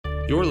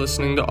You're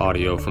listening to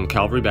audio from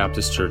Calvary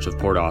Baptist Church of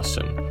Port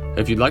Austin.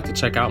 If you'd like to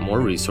check out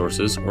more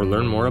resources or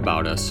learn more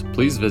about us,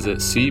 please visit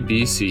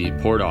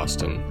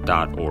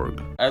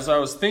cbcportaustin.org. As I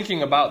was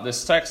thinking about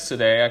this text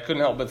today, I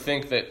couldn't help but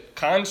think that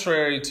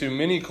contrary to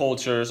many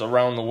cultures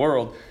around the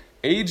world,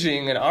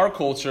 aging in our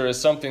culture is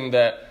something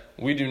that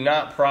we do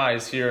not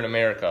prize here in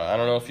America. I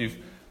don't know if you've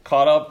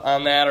caught up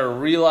on that or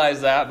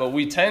realized that, but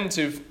we tend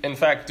to, in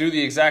fact, do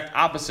the exact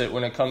opposite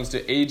when it comes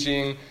to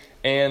aging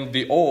and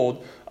the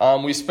old.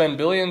 We spend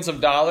billions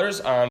of dollars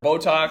on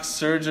Botox,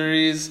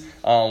 surgeries,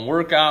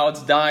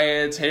 workouts,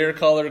 diets, hair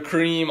color,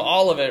 cream,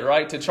 all of it,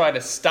 right, to try to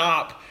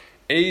stop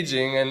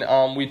aging.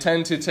 And we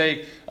tend to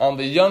take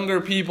the younger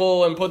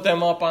people and put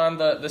them up on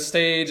the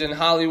stage in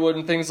Hollywood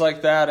and things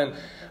like that.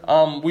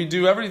 And we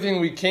do everything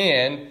we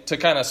can to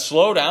kind of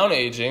slow down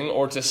aging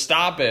or to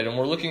stop it. And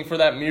we're looking for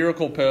that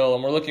miracle pill.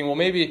 And we're looking, well,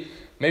 maybe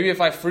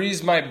if I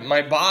freeze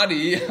my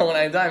body when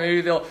I die,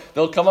 maybe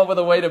they'll come up with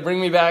a way to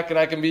bring me back and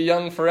I can be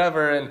young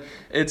forever. And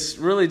it's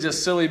really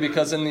just silly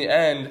because in the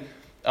end,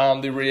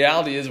 the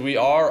reality is we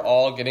are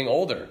all getting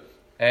older.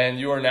 And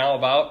you are now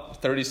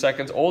about 30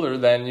 seconds older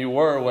than you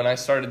were when I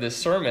started this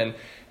sermon.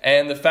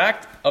 And the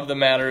fact of the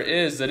matter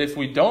is that if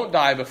we don't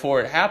die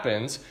before it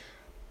happens,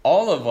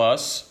 all of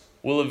us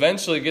will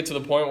eventually get to the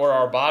point where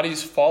our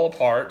bodies fall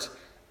apart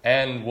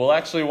and we'll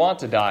actually want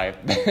to die,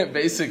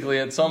 basically,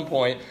 at some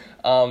point.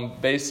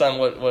 Based on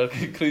what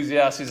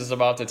Ecclesiastes is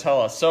about to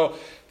tell us. So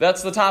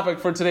that's the topic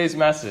for today's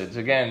message.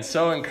 Again,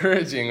 so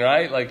encouraging,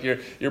 right? Like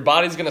your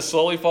body's going to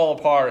slowly fall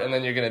apart and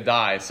then you're going to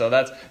die. So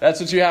that's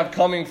what you have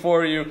coming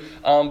for you.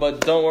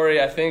 But don't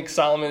worry, I think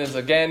Solomon is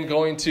again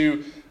going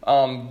to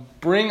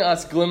bring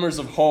us glimmers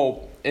of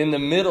hope in the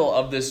middle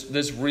of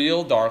this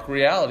real dark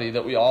reality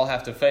that we all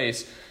have to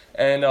face.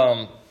 And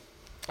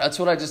that's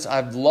what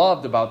I've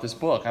loved about this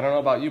book. I don't know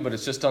about you, but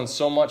it's just done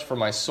so much for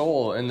my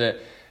soul in that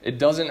it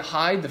doesn't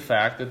hide the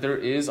fact that there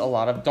is a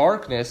lot of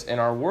darkness in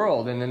our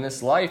world. And in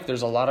this life,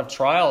 there's a lot of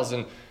trials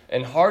and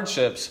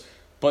hardships.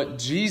 But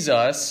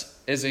Jesus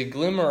is a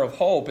glimmer of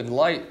hope and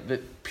light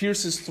that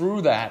pierces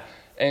through that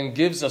and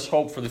gives us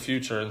hope for the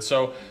future. And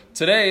so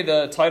today,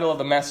 the title of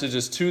the message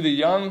is To the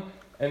Young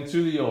and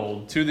to the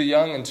Old. To the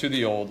Young and to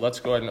the Old. Let's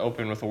go ahead and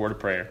open with a word of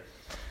prayer.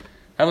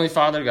 Heavenly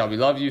Father, God, we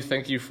love you.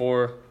 Thank you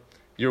for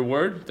your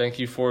word. Thank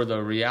you for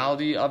the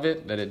reality of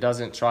it, that it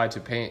doesn't try to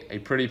paint a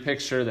pretty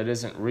picture that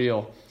isn't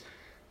real.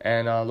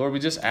 And Lord, we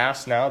just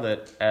ask now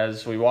that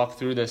as we walk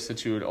through this,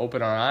 that you would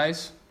open our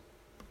eyes,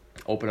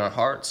 open our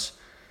hearts,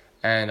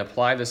 and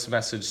apply this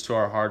message to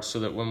our hearts so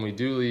that when we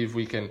do leave,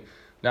 we can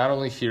not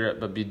only hear it,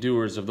 but be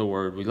doers of the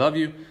word. We love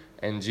you.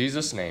 In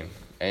Jesus' name,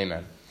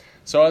 amen.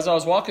 So as I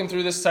was walking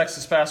through this text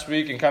this past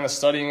week and kind of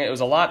studying it, it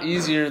was a lot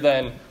easier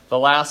than the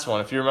last one.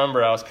 If you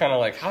remember, I was kind of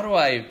like, how do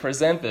I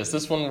present this?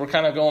 This one, we're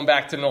kind of going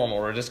back to normal.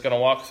 We're just going to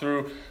walk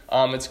through.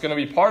 It's going to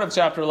be part of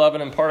chapter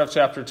 11 and part of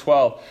chapter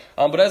 12.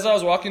 But as I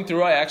was walking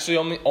through, I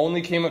actually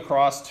only came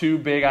across two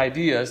big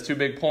ideas, 2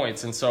 big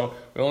points. And so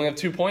we only have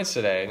 2 points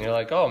today. And you're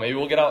like, oh, maybe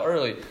we'll get out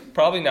early.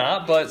 Probably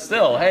not, but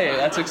still, hey,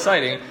 that's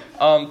exciting.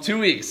 2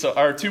 weeks,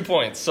 or 2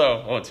 points.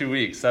 So, 2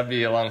 weeks. That'd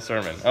be a long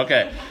sermon.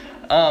 Okay.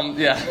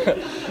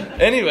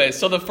 Anyway,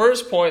 so the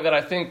first point that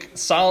I think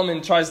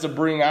Solomon tries to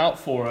bring out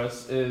for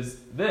us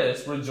is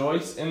this: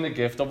 rejoice in the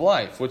gift of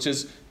life, which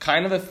is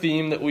kind of a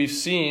theme that we've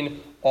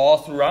seen all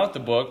throughout the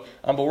book.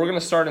 But we're going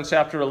to start in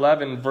chapter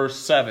 11, verse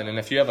 7. And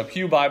if you have a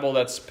Pew Bible,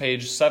 that's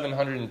page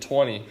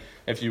 720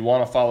 if you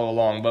want to follow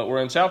along. But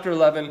we're in chapter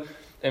 11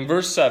 and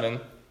verse 7,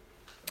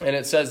 and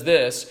it says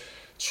this: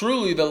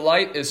 truly the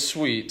light is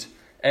sweet,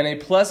 and a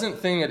pleasant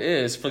thing it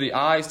is for the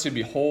eyes to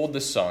behold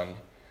the sun.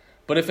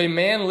 But if a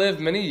man live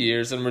many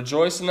years and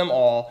rejoice in them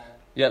all,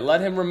 yet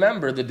let him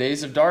remember the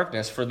days of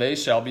darkness, for they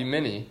shall be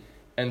many,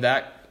 and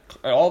that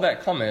all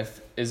that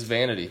cometh is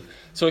vanity.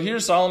 So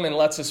here Solomon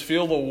lets us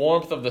feel the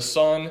warmth of the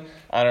sun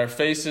on our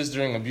faces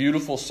during a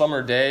beautiful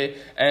summer day.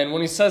 And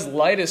when he says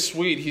light is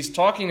sweet, he's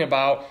talking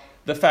about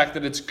the fact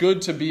that it's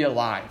good to be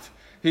alive.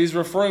 He's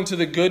referring to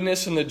the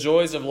goodness and the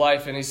joys of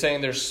life, and he's saying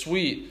they're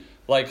sweet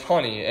like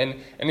honey. And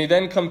he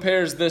then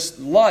compares this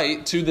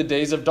light to the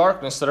days of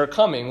darkness that are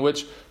coming,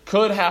 which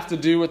could have to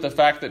do with the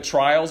fact that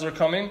trials are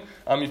coming.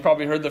 You've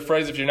probably heard the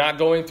phrase, if you're not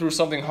going through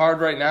something hard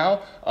right now,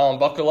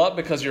 buckle up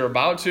because you're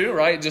about to,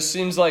 right? It just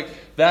seems like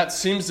that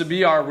seems to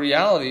be our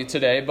reality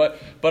today.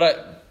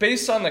 But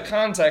based on the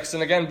context,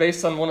 and again,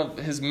 based on one of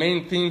his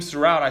main themes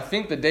throughout, I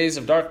think the days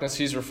of darkness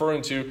he's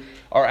referring to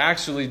are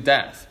actually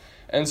death.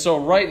 And so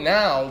right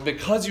now,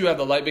 because you have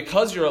the light,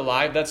 because you're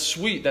alive, that's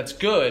sweet, that's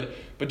good.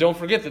 But don't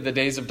forget that the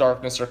days of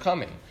darkness are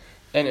coming.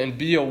 And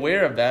be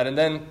aware of that. And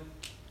then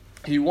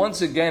he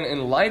once again,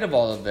 in light of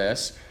all of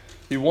this,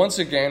 he once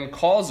again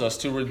calls us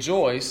to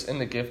rejoice in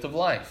the gift of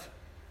life,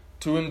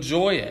 to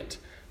enjoy it,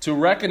 to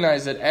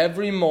recognize that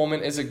every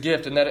moment is a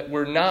gift and that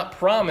we're not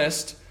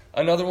promised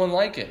another one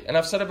like it. And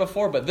I've said it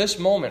before, but this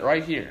moment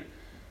right here,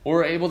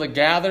 we're able to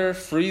gather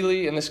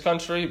freely in this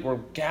country. We're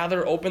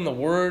gather, open the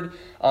Word,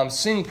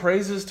 sing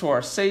praises to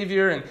our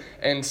Savior,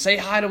 and say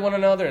hi to one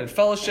another, and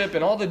fellowship,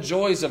 and all the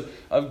joys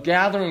of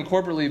gathering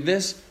corporately.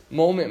 This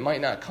moment might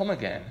not come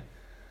again.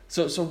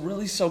 So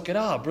really soak it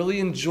up, really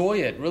enjoy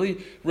it,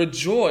 really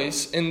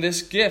rejoice in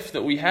this gift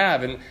that we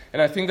have. And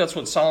I think that's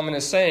what Solomon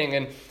is saying.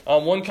 And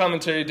one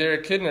commentary,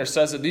 Derek Kidner,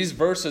 says that these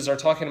verses are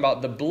talking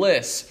about the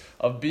bliss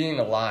of being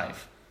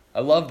alive.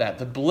 I love that.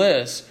 The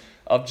bliss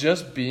of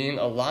just being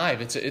alive.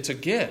 It's a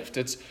gift.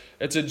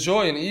 It's a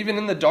joy. And even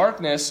in the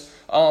darkness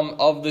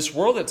of this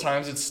world at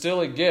times, it's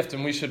still a gift,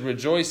 and we should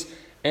rejoice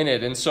in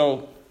it. And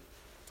so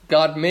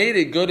God made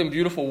a good and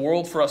beautiful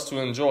world for us to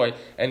enjoy.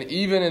 And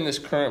even in this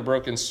current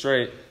broken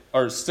state,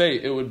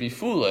 it would be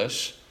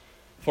foolish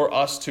for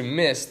us to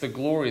miss the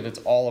glory that's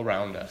all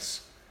around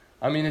us.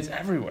 I mean, it's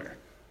everywhere.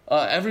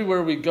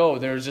 Everywhere we go,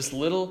 there's just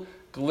little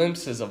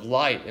glimpses of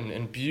light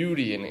and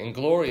beauty and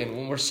glory. And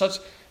when we're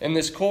in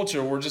this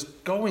culture, we're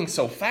just going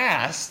so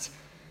fast.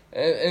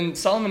 And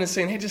Solomon is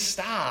saying, hey, just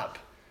stop.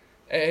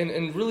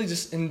 And really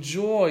just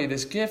enjoy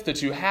this gift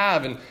that you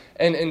have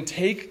and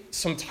take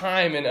some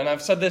time. And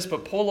I've said this,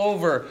 but pull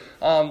over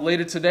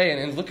later today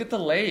and look at the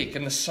lake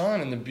and the sun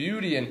and the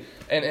beauty and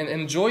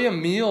enjoy a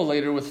meal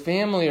later with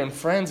family and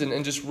friends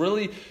and just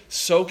really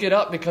soak it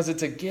up, because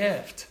it's a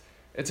gift.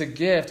 It's a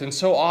gift. And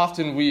so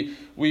often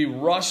we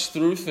rush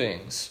through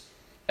things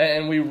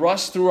and we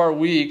rush through our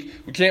week.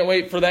 We can't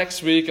wait for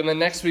next week, and then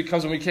next week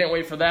comes and we can't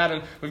wait for that.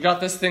 And we've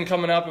got this thing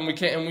coming up and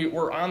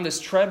we're on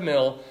this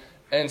treadmill.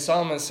 And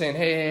Solomon's saying,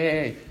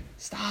 hey,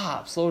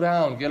 stop, slow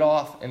down, get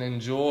off and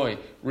enjoy,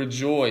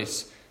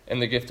 rejoice in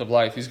the gift of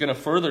life. He's going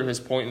to further his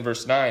point in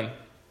verse 9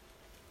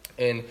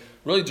 and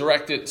really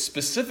direct it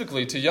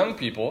specifically to young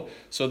people.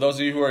 So those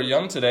of you who are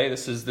young today,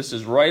 this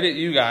is right at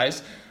you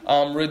guys.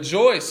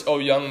 Rejoice, O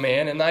young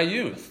man, in thy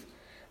youth,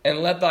 and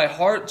let thy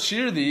heart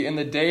cheer thee in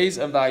the days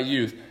of thy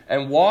youth,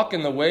 and walk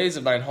in the ways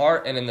of thine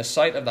heart and in the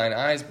sight of thine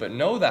eyes. But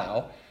know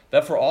thou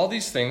that for all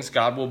these things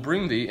God will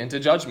bring thee into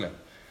judgment.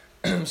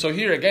 So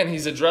here, again,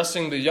 he's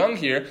addressing the young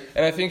here,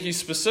 and I think he's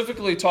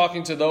specifically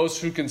talking to those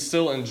who can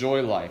still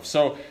enjoy life.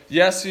 So,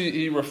 yes,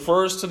 he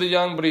refers to the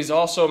young, but he's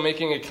also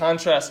making a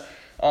contrast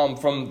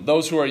from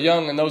those who are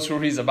young and those who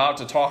he's about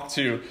to talk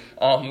to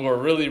who are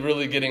really,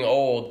 really getting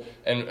old.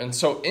 And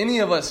so any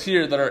of us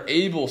here that are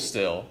able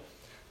still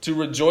to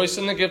rejoice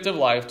in the gift of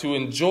life, to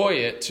enjoy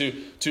it,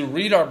 to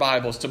read our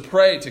Bibles, to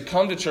pray, to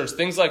come to church,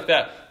 things like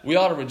that, we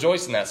ought to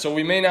rejoice in that. So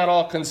we may not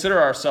all consider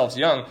ourselves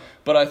young,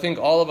 but I think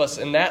all of us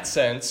in that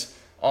sense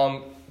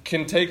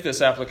can take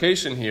this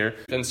application here.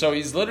 And so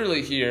he's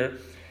literally here,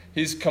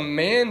 he's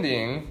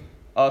commanding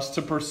us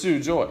to pursue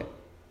joy.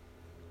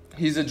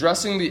 He's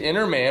addressing the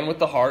inner man with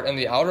the heart and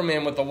the outer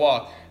man with the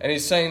walk. And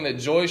he's saying that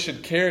joy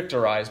should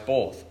characterize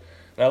both.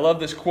 And I love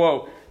this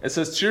quote. It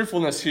says,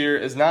 cheerfulness here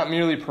is not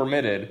merely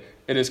permitted,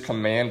 it is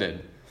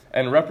commanded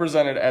and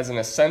represented as an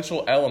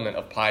essential element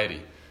of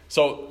piety.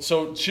 So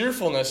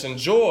cheerfulness and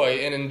joy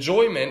and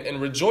enjoyment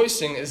and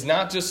rejoicing is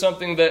not just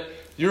something that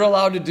you're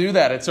allowed to do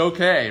that. It's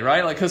okay,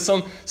 right? Like, because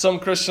some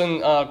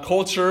Christian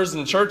cultures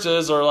and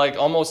churches are like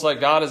almost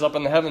like God is up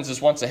in the heavens,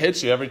 just wants to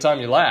hit you every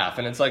time you laugh.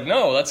 And it's like,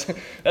 no,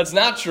 that's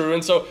not true.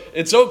 And so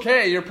it's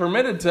okay. You're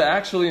permitted to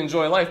actually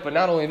enjoy life. But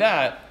not only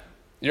that,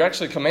 you're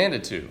actually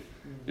commanded to.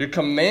 You're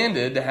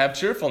commanded to have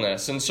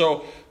cheerfulness. And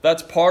so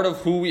that's part of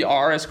who we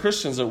are as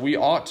Christians, that we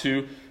ought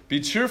to be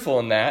cheerful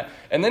in that.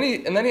 And then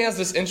he has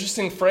this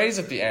interesting phrase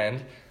at the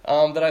end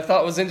that I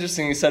thought was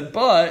interesting. He said,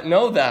 but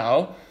know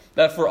thou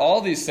that for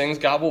all these things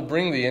God will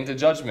bring thee into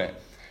judgment.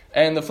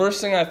 And the first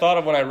thing I thought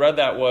of when I read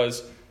that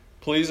was,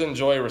 please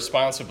enjoy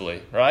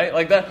responsibly, right?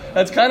 Like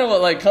that's kind of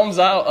what like comes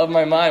out of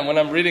my mind when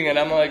I'm reading it.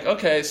 I'm like,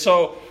 okay,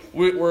 so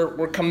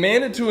we're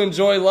commanded to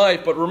enjoy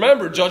life, but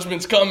remember,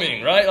 judgment's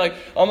coming, right? Like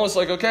almost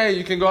like, okay,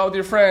 you can go out with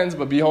your friends,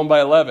 but be home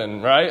by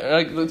 11, right?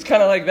 Like it's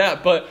kind of like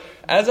that. But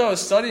as I was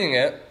studying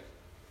it,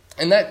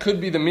 and that could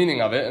be the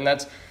meaning of it, and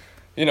that's,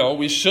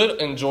 we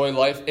should enjoy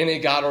life in a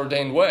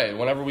God-ordained way.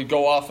 Whenever we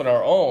go off on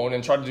our own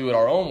and try to do it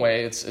our own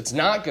way, it's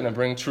not going to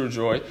bring true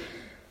joy.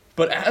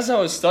 But as I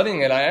was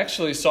studying it, I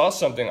actually saw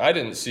something. I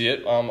didn't see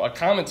it. A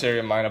commentary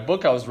of mine, a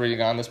book I was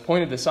reading on this,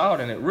 pointed this out,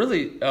 and it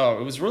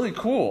was really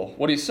cool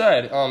what he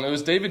said. It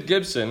was David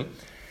Gibson,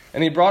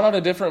 and he brought out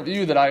a different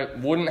view that I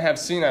wouldn't have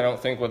seen, I don't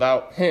think,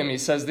 without him. He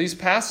says these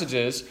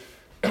passages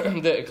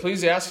that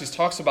Ecclesiastes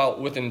talks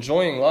about with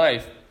enjoying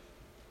life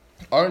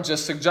aren't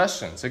just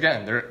suggestions.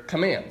 Again, they're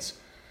commands.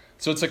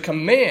 So it's a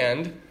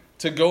command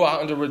to go out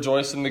and to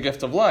rejoice in the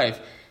gift of life.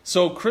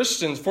 So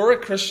for a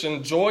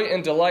Christian, joy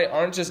and delight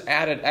aren't just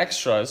added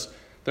extras.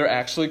 They're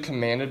actually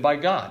commanded by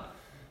God.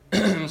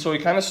 So he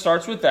kind of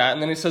starts with that,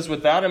 and then he says,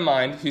 with that in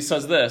mind, he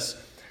says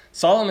this,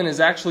 Solomon is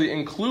actually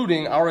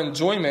including our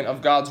enjoyment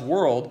of God's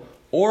world,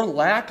 or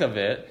lack of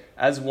it,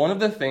 as one of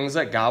the things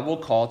that God will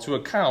call to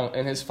account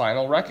in his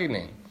final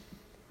reckoning.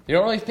 You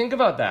don't really think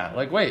about that.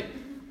 Like, wait,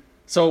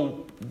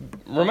 so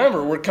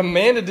remember, we're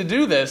commanded to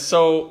do this,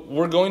 so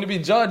we're going to be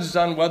judged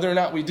on whether or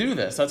not we do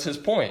this. That's his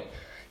point.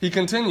 He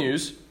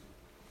continues,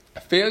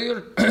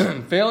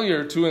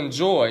 failure to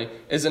enjoy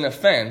is an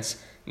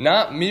offense,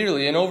 not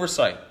merely an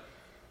oversight.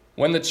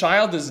 When the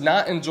child does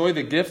not enjoy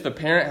the gift the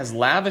parent has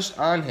lavished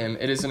on him,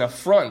 it is an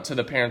affront to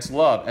the parent's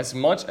love, as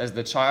much as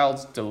the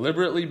child's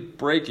deliberately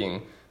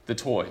breaking the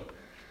toy.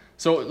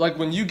 So like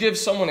when you give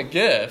someone a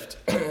gift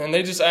and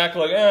they just act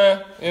like,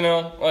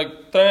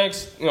 like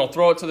thanks,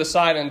 throw it to the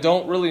side and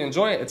don't really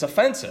enjoy it, it's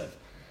offensive,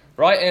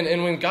 right?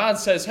 And when God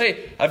says,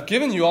 hey, I've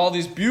given you all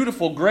these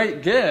beautiful,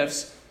 great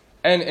gifts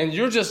and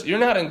you're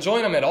not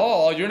enjoying them at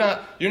all, you're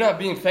not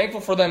being thankful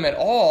for them at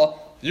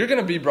all, you're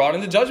going to be brought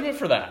into judgment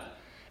for that.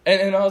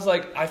 And I was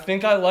like, I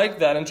think I like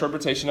that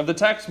interpretation of the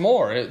text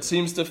more. It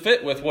seems to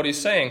fit with what he's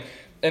saying.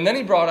 And then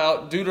he brought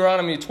out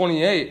Deuteronomy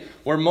 28,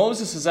 where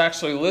Moses is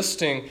actually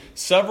listing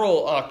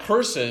several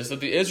curses that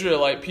the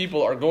Israelite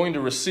people are going to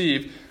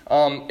receive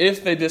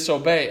if they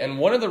disobey. And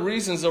one of the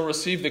reasons they'll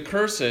receive the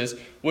curses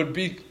would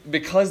be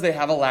because they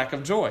have a lack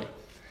of joy.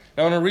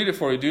 Now I'm going to read it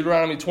for you.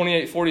 Deuteronomy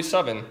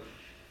 28:47.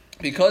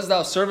 Because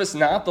thou servest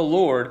not the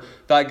Lord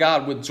thy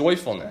God with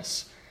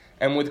joyfulness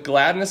and with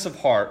gladness of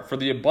heart for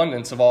the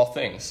abundance of all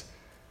things.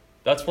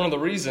 That's one of the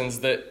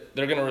reasons that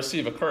they're going to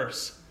receive a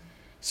curse.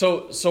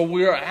 So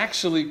we are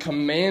actually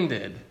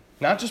commanded,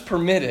 not just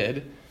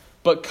permitted,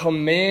 but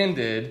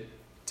commanded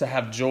to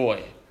have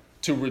joy,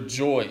 to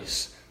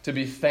rejoice, to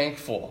be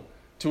thankful,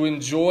 to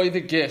enjoy the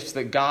gifts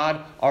that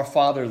God our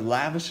Father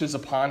lavishes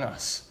upon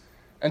us.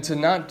 And to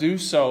not do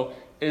so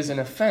is an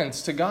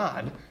offense to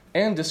God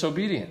and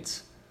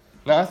disobedience.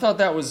 Now I thought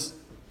that was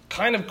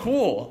kind of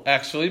cool,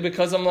 actually,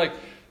 because I'm like,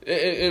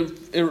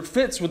 it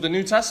fits with the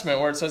New Testament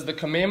where it says the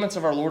commandments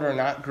of our Lord are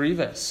not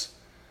grievous.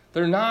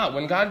 They're not.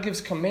 When God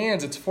gives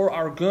commands, it's for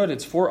our good.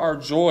 It's for our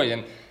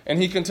joy.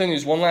 And he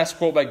continues, one last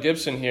quote by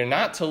Gibson here,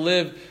 not to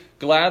live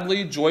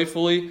gladly,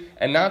 joyfully,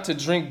 and not to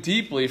drink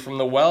deeply from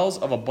the wells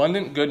of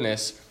abundant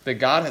goodness that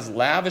God has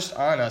lavished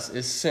on us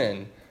is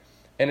sin.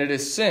 And it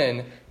is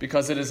sin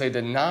because it is a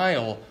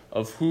denial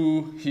of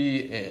who he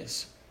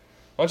is.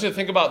 I want you to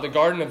think about the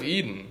Garden of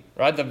Eden,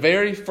 right? The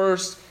very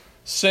first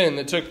sin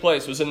that took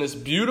place was in this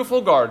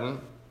beautiful garden.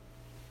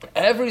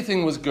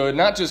 Everything was good,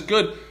 not just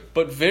good,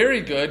 but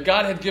very good.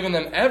 God had given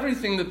them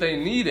everything that they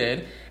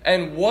needed.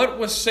 And what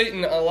was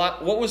Satan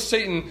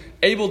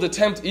able to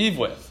tempt Eve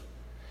with?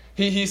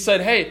 He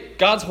said, hey,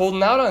 God's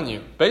holding out on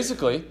you.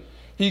 Basically,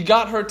 he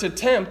got her to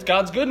tempt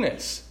God's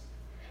goodness.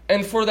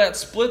 And for that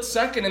split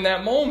second in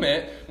that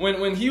moment,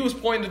 when he was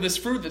pointing to this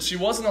fruit that she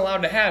wasn't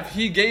allowed to have,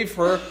 he gave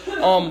her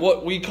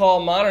what we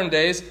call modern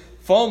days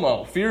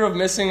FOMO, fear of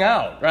missing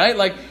out, right?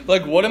 Like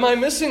what am I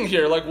missing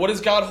here? Like, what is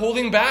God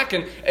holding back?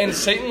 And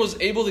Satan was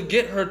able to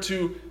get her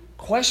to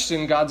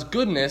question God's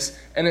goodness,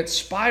 and it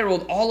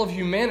spiraled all of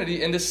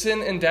humanity into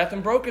sin and death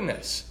and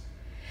brokenness.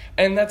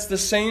 And that's the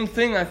same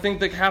thing I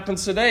think that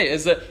happens today,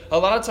 is that a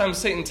lot of times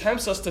Satan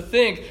tempts us to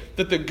think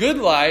that the good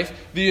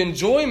life, the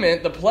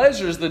enjoyment, the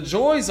pleasures, the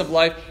joys of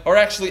life are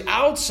actually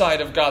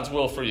outside of God's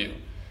will for you.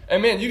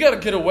 And man, you got to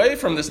get away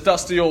from this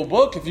dusty old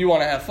book if you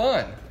want to have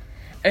fun.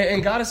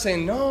 And God is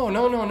saying,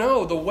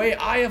 no. The way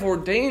I have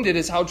ordained it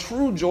is how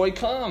true joy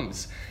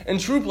comes. And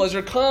true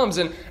pleasure comes.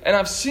 And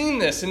I've seen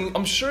this, and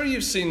I'm sure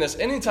you've seen this.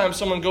 Anytime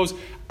someone goes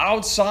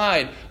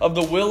outside of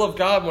the will of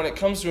God when it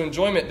comes to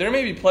enjoyment, there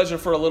may be pleasure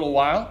for a little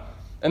while.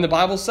 And the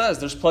Bible says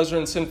there's pleasure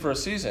in sin for a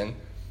season.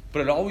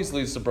 But it always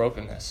leads to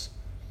brokenness.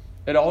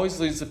 It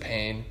always leads to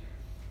pain.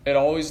 It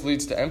always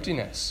leads to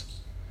emptiness.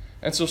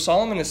 And so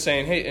Solomon is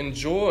saying, hey,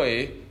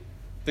 enjoy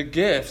the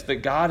gift that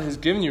God has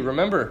given you.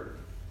 Remember,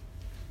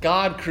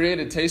 God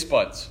created taste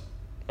buds,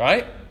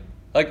 right?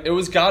 Like, it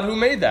was God who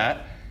made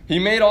that. He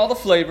made all the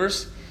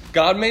flavors.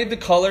 God made the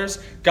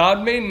colors.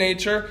 God made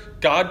nature.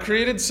 God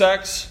created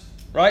sex,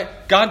 right?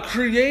 God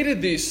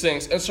created these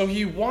things. And so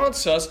he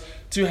wants us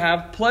to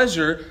have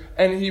pleasure,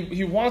 and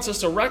he wants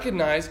us to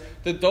recognize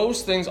that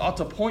those things ought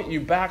to point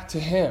you back to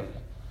him.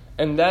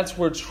 And that's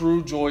where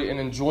true joy and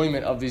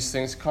enjoyment of these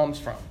things comes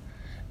from.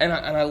 And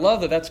I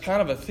love that that's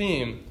kind of a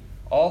theme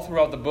all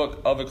throughout the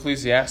book of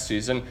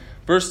Ecclesiastes. And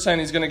verse 10,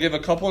 he's going to give a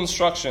couple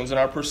instructions in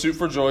our pursuit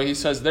for joy. He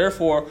says,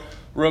 therefore,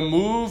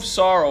 remove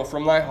sorrow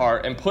from thy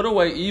heart and put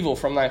away evil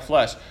from thy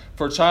flesh,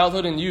 for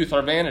childhood and youth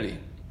are vanity.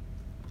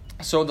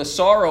 So the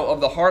sorrow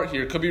of the heart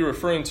here could be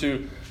referring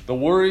to the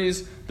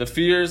worries, the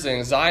fears, the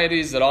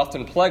anxieties that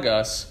often plague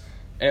us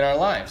in our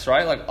lives,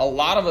 right? Like, a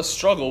lot of us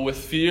struggle with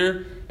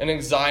fear and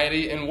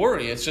anxiety and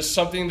worry. It's just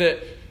something that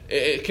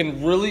it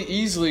can really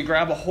easily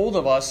grab a hold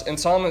of us. And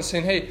Solomon is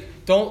saying, hey,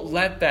 don't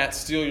let that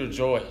steal your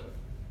joy.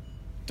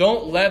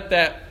 Don't let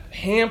that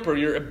hamper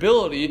your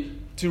ability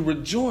to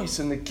rejoice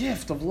in the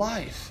gift of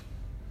life.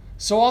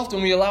 So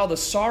often we allow the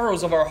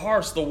sorrows of our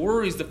hearts, the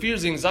worries, the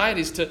fears, the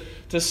anxieties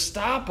to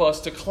stop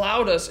us, to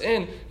cloud us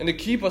in, and to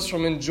keep us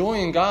from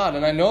enjoying God.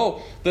 And I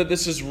know that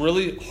this is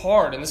really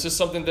hard, and this is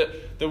something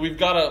that we've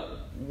got to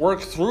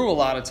work through a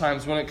lot of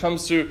times when it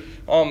comes to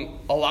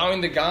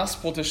allowing the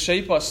gospel to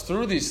shape us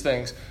through these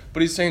things.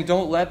 But he's saying,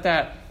 don't let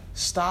that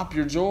stop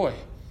your joy.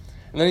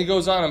 And then he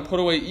goes on and put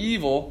away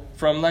evil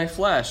from thy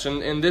flesh.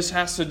 And this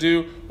has to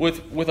do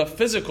with a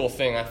physical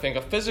thing, I think,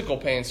 a physical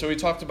pain. So he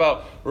talked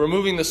about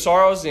removing the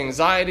sorrows, the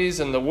anxieties,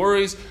 and the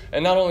worries.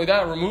 And not only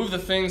that, remove the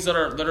things that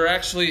are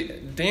actually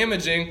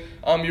damaging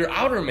your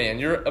outer man,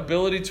 your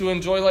ability to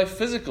enjoy life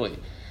physically.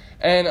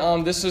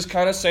 And this is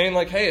kind of saying,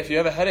 like, hey, if you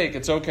have a headache,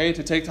 it's okay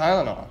to take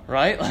Tylenol,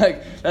 right?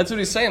 Like, that's what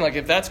he's saying. Like,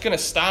 if that's going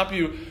to stop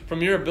you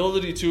from your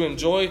ability to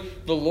enjoy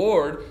the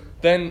Lord,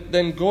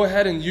 then go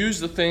ahead and use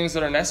the things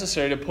that are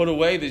necessary to put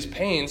away these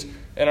pains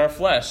in our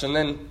flesh. And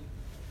then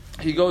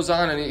he goes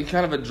on and he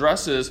kind of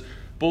addresses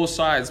both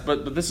sides.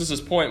 But this is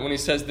his point when he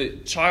says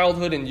that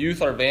childhood and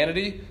youth are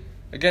vanity.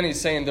 Again, he's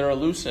saying they're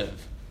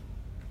elusive.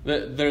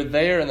 They're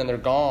there and then they're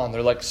gone.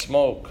 They're like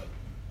smoke.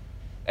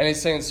 And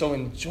he's saying, so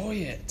enjoy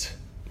it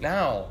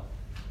now,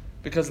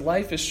 because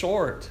life is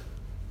short.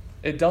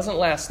 It doesn't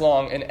last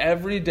long, and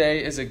every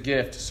day is a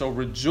gift. So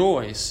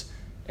rejoice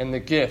in the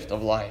gift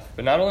of life.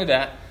 But not only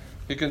that,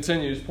 he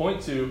continues,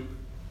 point 2,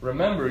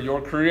 remember your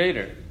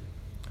Creator.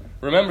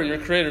 Remember your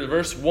Creator.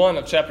 Verse 1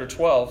 of chapter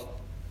 12.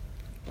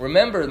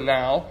 Remember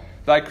now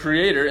thy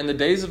Creator in the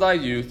days of thy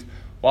youth,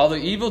 while the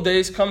evil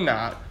days come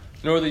not,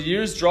 nor the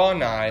years draw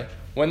nigh,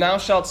 when thou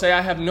shalt say,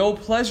 I have no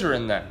pleasure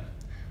in them.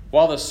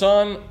 While the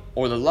sun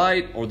or the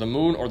light or the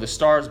moon or the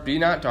stars be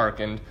not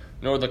darkened,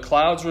 nor the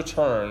clouds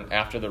return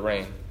after the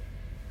rain.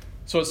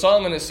 So what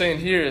Solomon is saying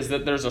here is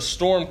that there's a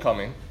storm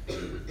coming.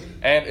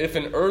 And if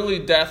an early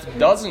death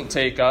doesn't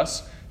take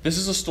us, this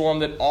is a storm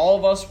that all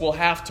of us will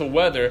have to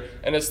weather,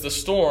 and it's the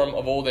storm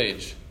of old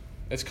age.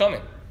 It's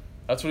coming.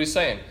 That's what he's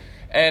saying.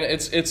 And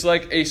it's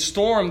like a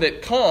storm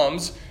that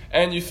comes,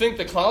 and you think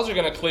the clouds are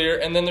going to clear,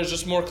 and then there's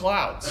just more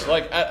clouds.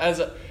 Like as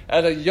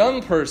a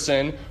young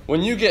person,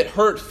 when you get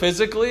hurt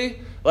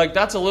physically, like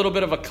that's a little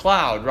bit of a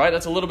cloud, right?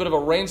 That's a little bit of a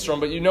rainstorm,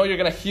 but you know you're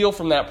going to heal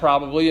from that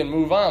probably and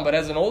move on. But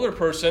as an older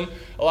person,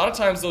 a lot of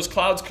times those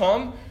clouds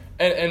come,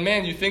 and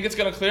man, you think it's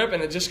going to clear up,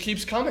 and it just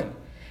keeps coming.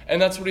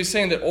 And that's what he's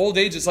saying, that old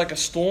age is like a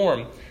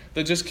storm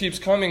that just keeps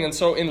coming. And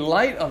so in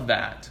light of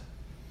that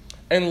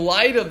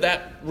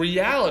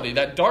reality,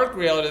 that dark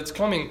reality that's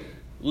coming,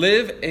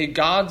 live a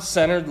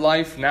God-centered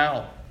life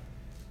now.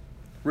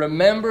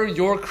 Remember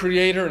your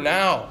Creator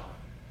now.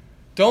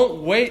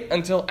 Don't wait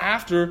until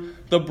after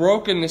the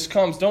brokenness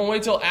comes. Don't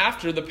wait till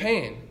after the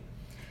pain.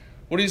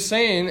 What he's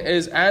saying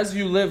is, as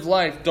you live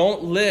life,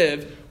 don't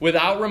live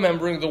without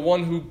remembering the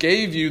one who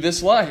gave you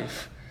this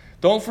life.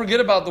 Don't forget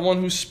about the one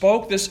who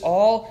spoke this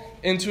all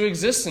into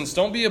existence.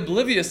 Don't be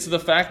oblivious to the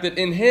fact that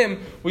in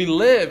him we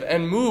live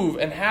and move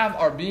and have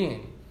our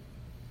being.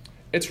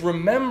 It's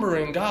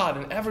remembering God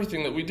in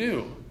everything that we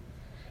do.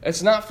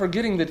 It's not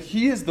forgetting that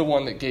he is the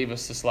one that gave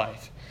us this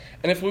life.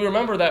 And if we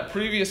remember that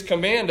previous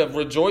command of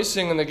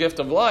rejoicing in the gift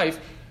of life,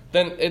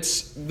 then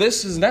this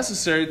is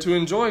necessary to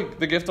enjoy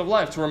the gift of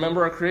life, to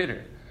remember our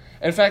Creator.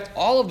 In fact,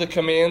 all of the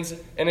commands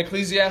in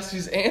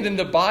Ecclesiastes and in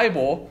the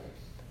Bible,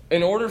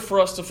 in order for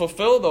us to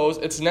fulfill those,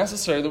 it's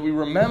necessary that we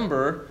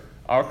remember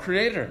our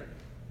Creator,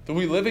 that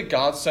we live a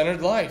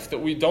God-centered life, that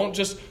we don't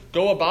just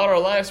go about our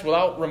lives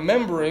without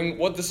remembering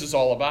what this is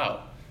all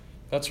about.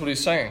 That's what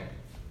he's saying.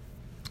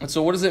 And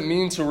so what does it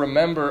mean to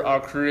remember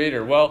our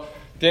Creator? Well,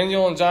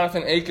 Daniel and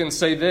Jonathan Aiken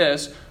say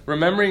this: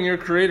 remembering your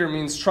Creator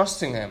means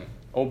trusting him,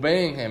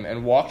 obeying him,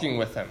 and walking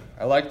with him.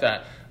 I like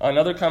that.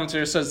 Another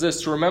commentator says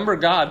this: to remember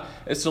God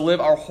is to live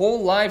our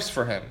whole lives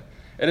for him.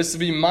 It is to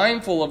be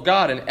mindful of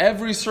God in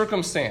every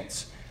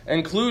circumstance,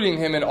 including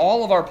him in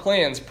all of our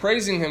plans,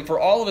 praising him for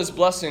all of his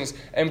blessings,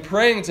 and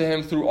praying to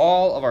him through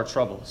all of our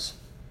troubles.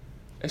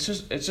 It's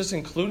just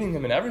including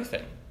him in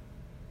everything.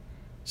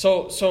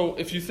 So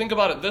if you think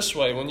about it this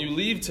way, when you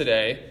leave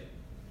today,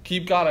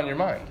 keep God on your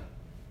mind.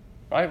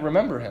 Right?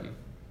 Remember him.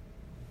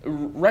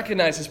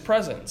 Recognize his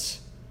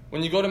presence.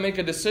 When you go to make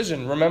a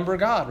decision, remember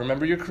God.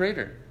 Remember your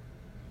Creator.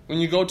 When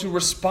you go to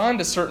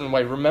respond a certain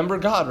way, remember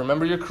God.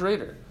 Remember your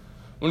Creator.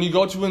 When you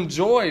go to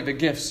enjoy the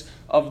gifts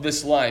of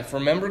this life,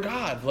 remember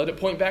God. Let it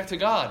point back to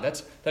God.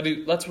 That's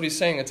what he's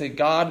saying. It's a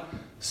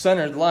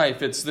God-centered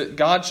life. It's that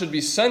God should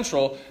be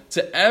central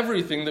to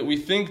everything that we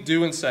think,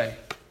 do, and say.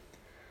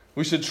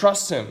 We should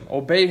trust him,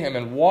 obey him,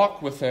 and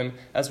walk with him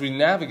as we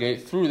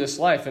navigate through this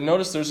life. And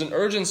notice there's an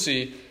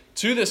urgency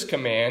to this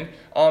command.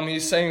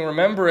 He's saying,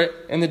 remember it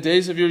in the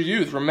days of your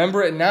youth.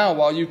 Remember it now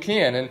while you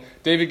can. And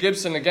David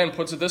Gibson again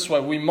puts it this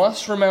way: we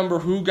must remember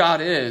who God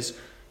is,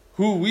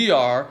 who we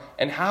are,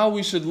 and how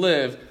we should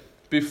live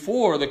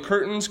before the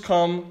curtains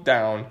come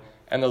down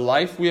and the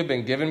life we have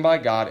been given by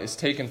God is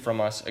taken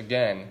from us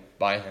again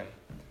by him.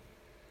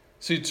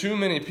 See, too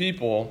many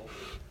people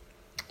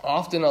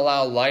often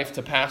allow life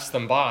to pass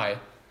them by,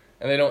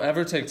 and they don't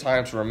ever take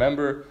time to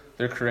remember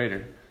their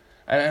Creator.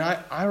 And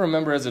I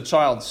remember as a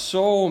child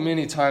so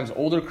many times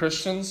older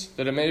Christians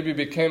that had maybe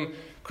became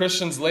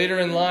Christians later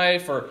in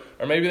life, or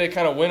maybe they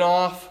kind of went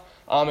off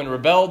and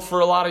rebelled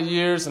for a lot of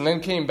years and then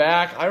came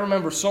back. I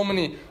remember so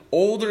many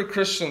older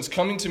Christians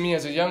coming to me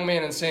as a young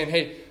man and saying,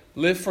 hey,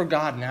 live for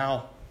God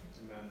now.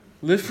 Amen.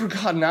 Live for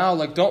God now.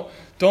 Like,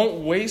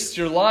 don't waste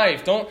your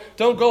life. Don't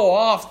go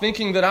off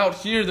thinking that out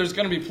here there's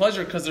going to be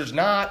pleasure, because there's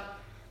not.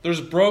 There's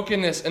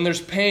brokenness and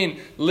there's pain.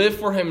 Live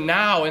for him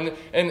now.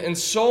 And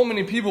so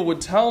many people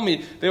would tell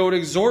me, they would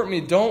exhort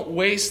me, don't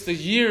waste the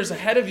years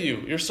ahead of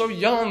you. You're so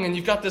young and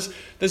you've got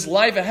this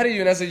life ahead of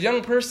you. And as a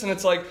young person,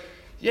 it's like,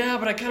 yeah,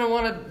 but I kind of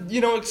want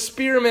to,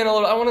 experiment a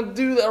little. I want to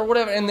do that or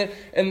whatever.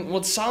 And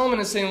what Solomon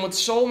is saying, what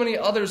so many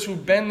others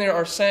who've been there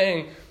are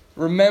saying,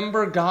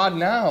 remember God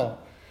now.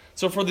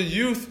 So for the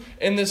youth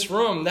in this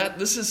room,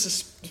 this is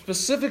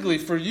specifically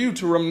for you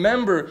to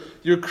remember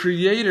your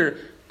Creator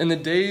in the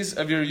days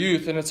of your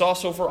youth. And it's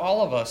also for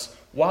all of us,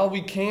 while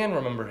we can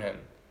remember Him,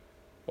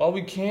 while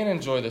we can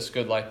enjoy this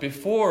good life,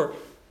 before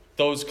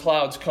those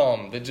clouds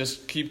come that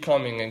just keep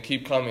coming and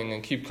keep coming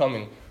and keep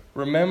coming.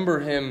 Remember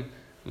Him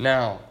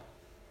now.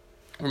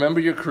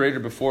 Remember your Creator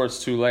before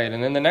it's too late.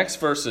 And in the next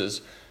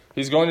verses,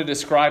 he's going to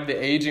describe the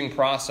aging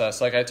process,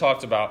 like I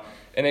talked about,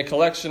 in a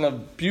collection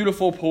of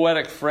beautiful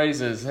poetic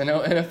phrases in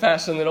a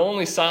fashion that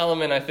only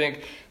Solomon, I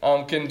think,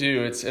 can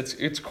do.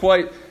 It's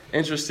quite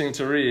interesting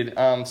to read.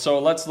 So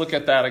let's look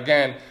at that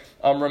again.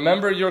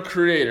 Remember your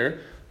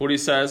Creator, what he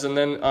says, and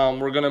then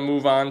we're going to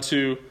move on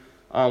to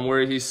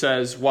where he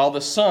says, while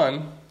the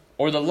sun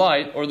or the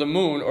light or the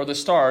moon or the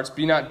stars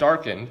be not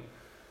darkened,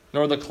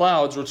 nor the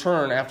clouds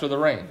return after the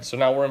rain. So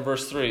now we're in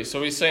verse 3.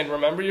 So he's saying,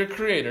 remember your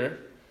Creator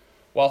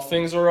while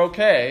things are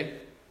okay,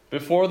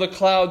 before the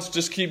clouds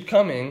just keep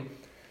coming.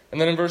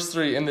 And then in verse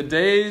 3, in the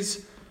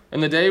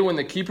day when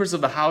the keepers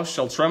of the house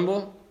shall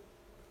tremble,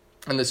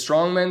 and the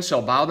strong men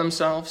shall bow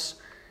themselves,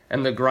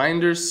 and the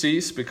grinders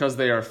cease because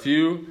they are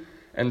few,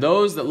 and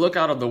those that look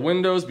out of the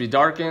windows be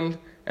darkened,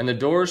 and the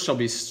doors shall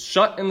be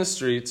shut in the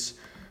streets,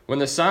 when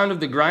the sound of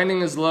the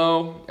grinding is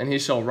low, and he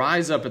shall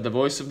rise up at the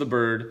voice of the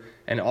bird,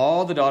 and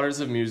all the daughters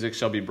of music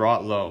shall be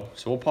brought low.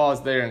 So we'll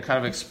pause there and kind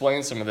of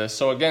explain some of this.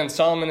 So again,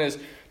 Solomon is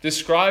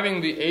describing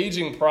the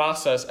aging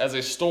process as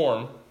a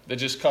storm that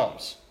just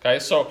comes. Okay,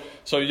 so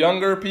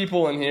younger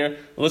people in here,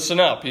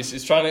 listen up.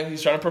 He's trying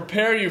to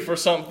prepare you for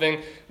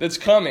something that's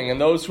coming. And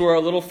those who are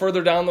a little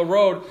further down the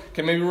road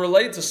can maybe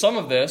relate to some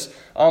of this.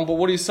 But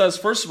what he says,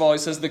 first of all, he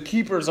says the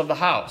keepers of the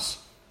house.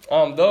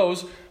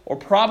 Those are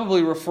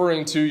probably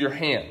referring to your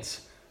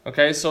hands.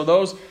 Okay, so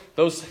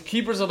those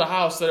keepers of the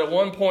house that at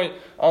one point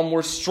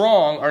were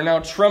strong are now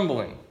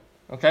trembling.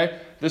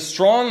 Okay, the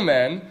strong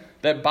men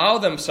that bow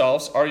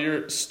themselves are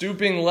your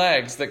stooping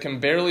legs that can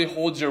barely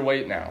hold your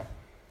weight now.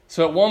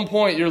 So at one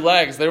point your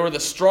legs, they were the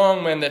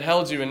strong men that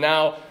held you, and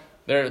now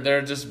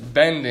they're just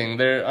bending.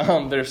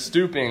 They're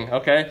stooping.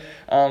 Okay,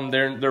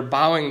 they're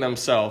bowing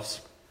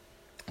themselves.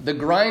 The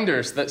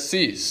grinders that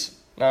cease.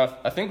 Now,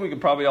 I think we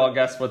could probably all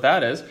guess what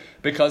that is,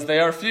 because they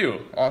are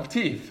few,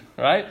 teeth,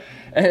 right?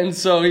 And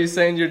so he's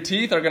saying your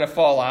teeth are going to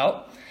fall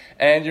out,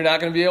 and you're not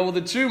going to be able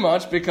to chew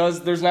much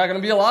because there's not going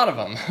to be a lot of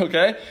them,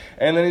 okay?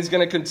 And then he's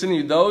going to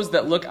continue. Those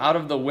that look out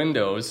of the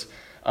windows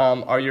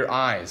are your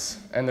eyes,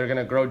 and they're going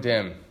to grow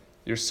dim.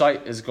 Your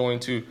sight is going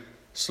to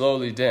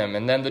slowly dim.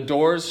 And then the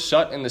doors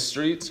shut in the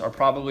streets are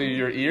probably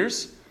your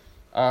ears.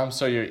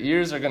 So your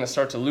ears are going to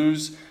start to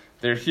lose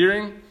their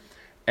hearing.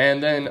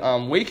 And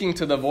then waking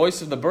to the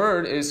voice of the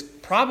bird is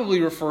probably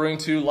referring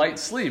to light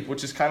sleep,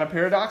 which is kind of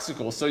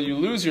paradoxical. So you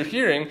lose your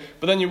hearing,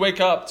 but then you wake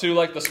up to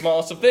like the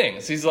smallest of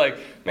things. He's like,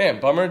 man,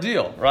 bummer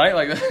deal, right?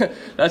 Like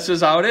that's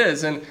just how it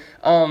is.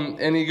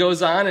 And he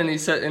goes on and he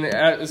said, and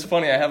it's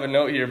funny, I have a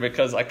note here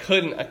because I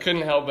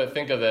couldn't help but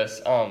think of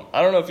this.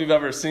 I don't know if you've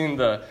ever seen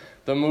the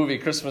movie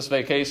Christmas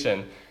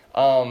Vacation.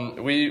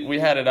 We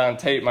had it on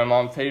tape. My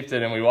mom taped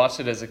it and we watched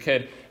it as a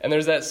kid. And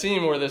there's that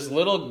scene where this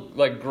little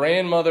like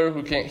grandmother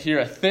who can't hear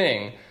a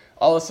thing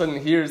all of a sudden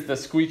hears the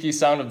squeaky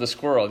sound of the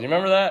squirrel. Do you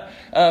remember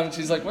that?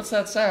 She's like, what's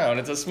that sound?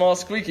 It's a small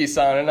squeaky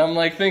sound. And I'm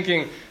like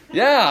thinking,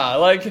 yeah,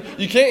 like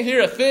you can't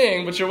hear a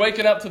thing, but you're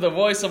waking up to the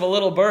voice of a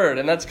little bird.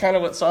 And that's kind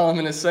of what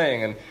Solomon is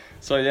saying. And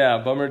so yeah,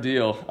 bummer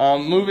deal.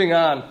 Moving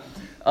on.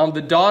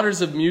 The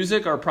daughters of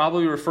music are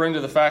probably referring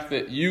to the fact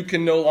that you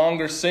can no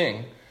longer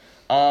sing.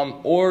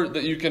 Or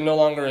that you can no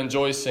longer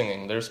enjoy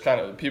singing. There's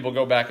kind of, people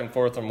go back and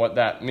forth on what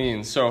that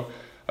means. So,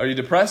 are you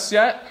depressed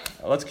yet?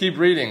 Let's keep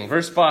reading.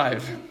 Verse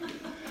 5.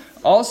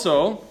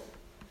 Also,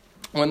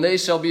 when they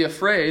shall be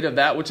afraid of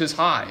that which is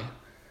high,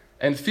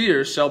 and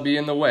fear shall be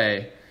in the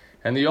way,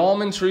 and the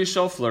almond tree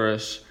shall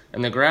flourish,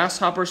 and the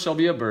grasshopper shall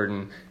be a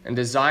burden, and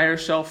desire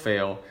shall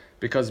fail,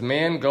 because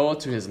man goeth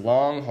to his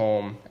long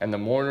home, and the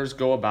mourners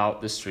go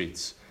about the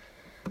streets.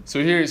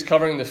 So here he's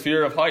covering the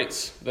fear of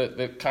heights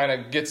that kind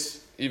of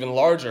gets even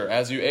larger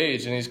as you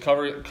age, and he's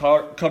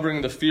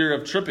covering the fear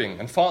of tripping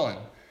and falling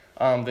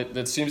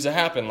that seems to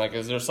happen. Like,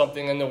 is there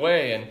something in the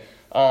way?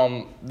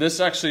 And this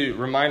actually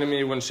reminded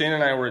me when Shane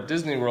and I were at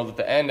Disney World at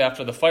the end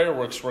after the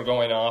fireworks were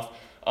going off.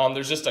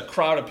 There's just a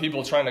crowd of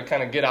people trying to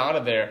kind of get out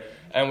of there,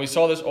 and we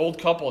saw this old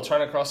couple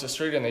trying to cross the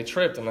street, and they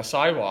tripped on the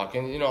sidewalk.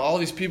 And all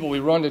these people, we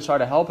run to try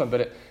to help them,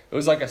 but it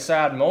was like a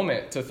sad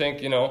moment to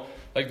think,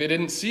 like they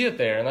didn't see it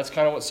there. And that's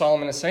kind of what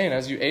Solomon is saying.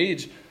 As you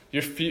age,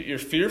 you're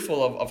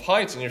fearful of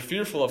heights, and you're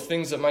fearful of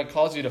things that might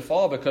cause you to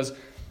fall, because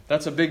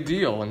that's a big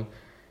deal. And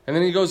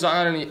then he goes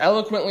on and he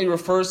eloquently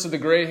refers to the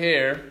gray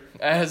hair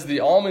as the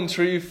almond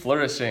tree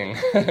flourishing.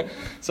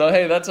 So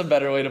hey, that's a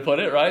better way to put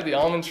it, right? The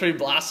almond tree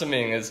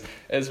blossoming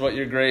is what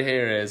your gray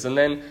hair is. And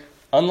then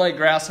unlike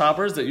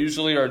grasshoppers that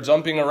usually are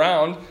jumping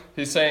around,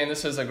 he's saying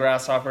this is a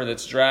grasshopper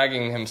that's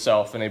dragging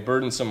himself in a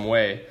burdensome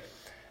way.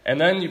 And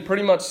then you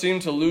pretty much seem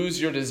to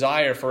lose your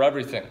desire for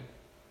everything.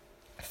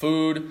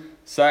 Food,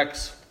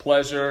 sex,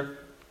 pleasure,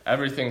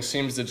 everything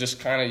seems to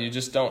just you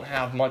just don't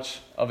have much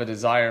of a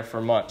desire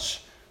for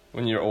much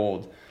when you're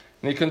old.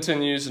 And he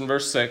continues in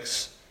verse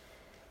 6,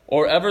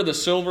 or ever the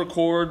silver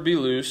cord be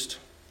loosed,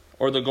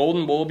 or the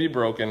golden bowl be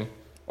broken,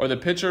 or the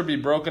pitcher be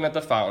broken at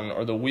the fountain,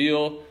 or the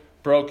wheel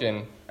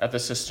broken at the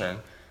cistern.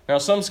 Now,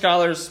 some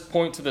scholars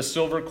point to the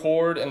silver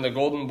cord and the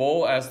golden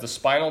bowl as the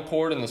spinal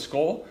cord in the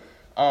skull.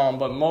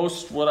 But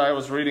what I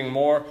was reading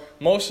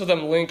most of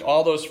them link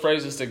all those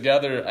phrases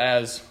together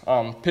as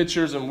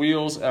pitchers and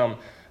wheels,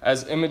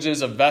 as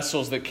images of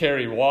vessels that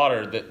carry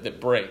water that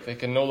break. They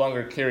can no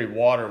longer carry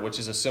water, which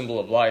is a symbol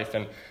of life.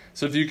 And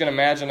so if you can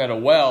imagine at a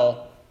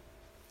well,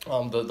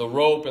 the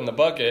rope and the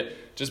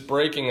bucket just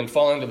breaking and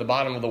falling to the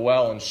bottom of the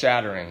well and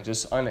shattering,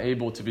 just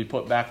unable to be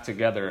put back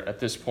together at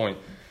this point.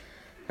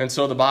 And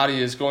so the body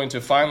is going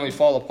to finally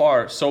fall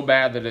apart so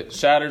bad that it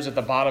shatters at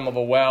the bottom of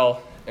a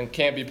well and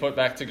can't be put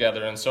back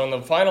together. And so in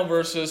the final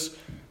verses,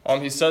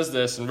 he says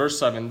this in verse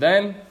 7,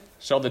 then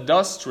shall the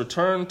dust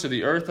return to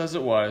the earth as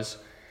it was,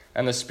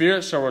 and the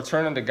spirit shall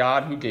return unto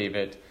God who gave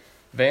it.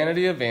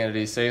 Vanity of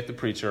vanities, saith the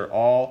preacher,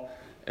 all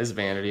is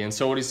vanity. And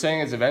so what he's saying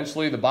is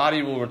eventually the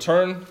body will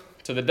return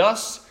to the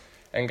dust,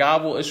 and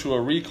God will issue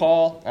a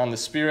recall on the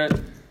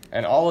spirit.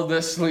 And all of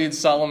this leads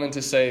Solomon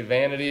to say,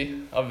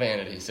 vanity of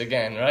vanities.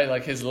 Again, right?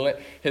 Like his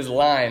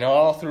line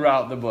all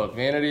throughout the book,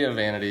 vanity of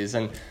vanities.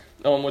 And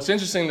what's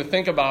interesting to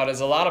think about is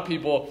a lot of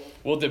people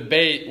will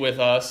debate with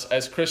us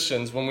as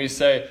Christians when we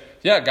say,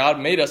 yeah, God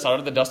made us out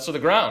of the dust of the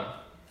ground.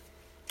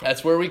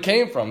 That's where we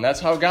came from. That's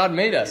how God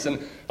made us.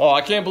 And,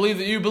 I can't believe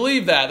that you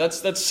believe that.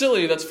 That's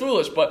silly. That's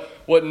foolish. But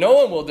what no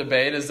one will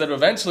debate is that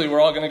eventually we're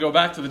all going to go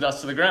back to the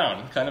dust of the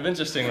ground. Kind of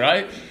interesting,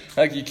 right?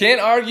 Like, you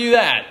can't argue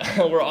that.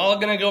 We're all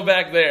going to go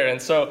back there.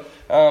 And so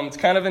it's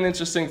kind of an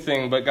interesting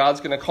thing. But God's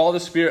going to call the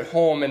Spirit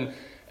home,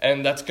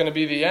 and that's going to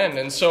be the end.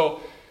 And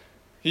so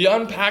he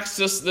unpacks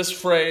this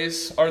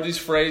phrase, or these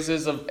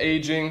phrases of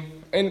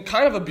aging, in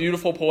kind of a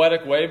beautiful,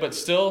 poetic way, but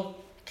still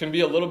can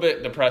be a little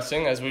bit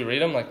depressing as we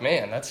read them. Like,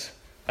 man, that's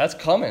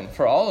coming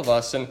for all of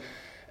us.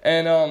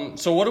 And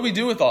so what do we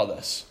do with all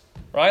this?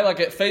 Right? Like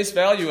at face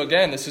value,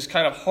 again, this is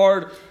kind of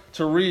hard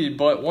to read.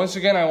 But once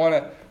again, I want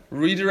to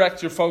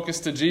redirect your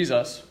focus to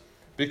Jesus.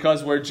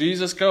 Because where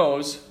Jesus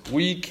goes,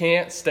 we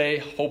can't stay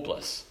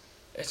hopeless.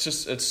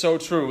 It's so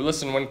true.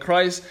 Listen, when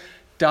Christ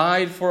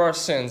died for our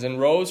sins and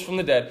rose from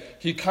the dead,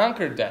 he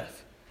conquered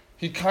death.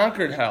 He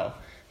conquered hell.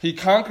 He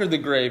conquered the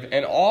grave.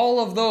 And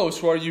all of those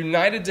who are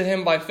united to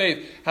him by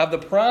faith have the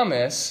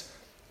promise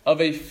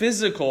of a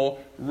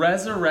physical,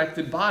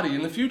 resurrected body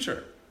in the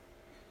future.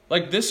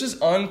 Like, this is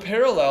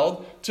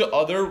unparalleled to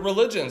other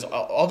religions.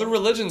 Other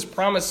religions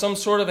promise some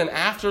sort of an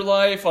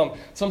afterlife,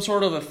 some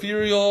sort of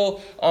ethereal,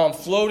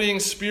 floating,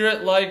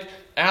 spirit-like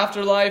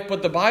afterlife.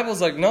 But the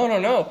Bible's like,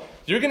 no.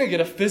 You're going to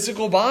get a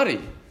physical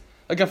body.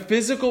 Like a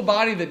physical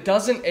body that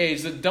doesn't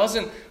age, that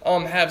doesn't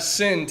have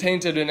sin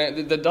tainted in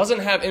it, that doesn't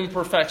have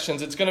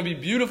imperfections. It's going to be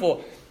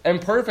beautiful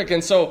and perfect.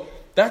 And so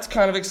that's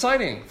kind of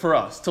exciting for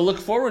us to look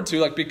forward to.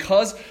 Like,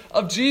 because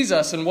of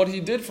Jesus and what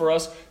he did for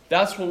us,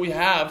 that's what we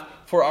have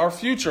for our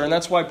future. And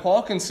that's why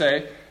Paul can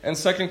say in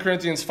 2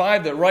 Corinthians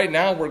 5 that right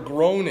now we're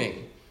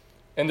groaning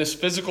in this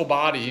physical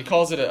body. He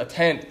calls it a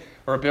tent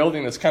or a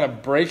building that's kind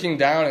of breaking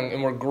down,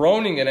 and we're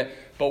groaning in it,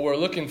 but we're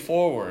looking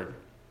forward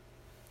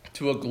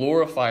to a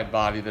glorified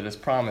body that is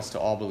promised to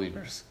all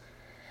believers.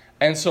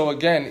 And so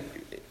again,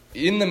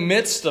 in the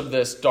midst of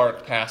this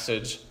dark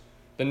passage,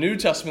 the New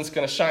Testament's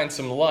going to shine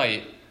some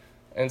light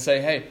and say,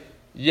 hey,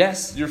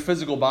 yes, your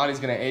physical body's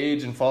going to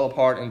age and fall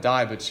apart and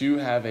die, but you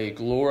have a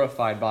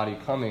glorified body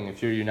coming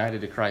if you're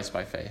united to Christ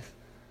by faith.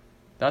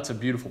 That's a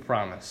beautiful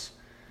promise.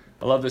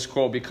 I love this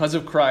quote. Because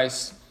of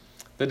Christ,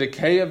 the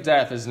decay of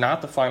death is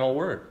not the final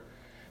word.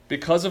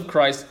 Because of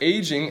Christ,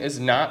 aging is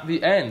not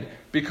the end.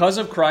 Because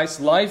of Christ,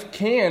 life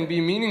can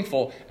be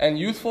meaningful, and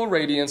youthful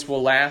radiance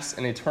will last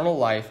an eternal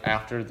life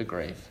after the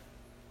grave.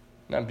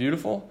 Isn't that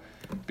beautiful?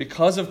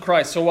 Because of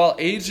Christ. So while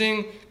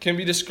aging can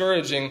be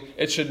discouraging,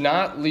 it should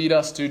not lead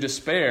us to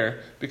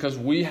despair, because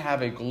we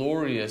have a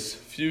glorious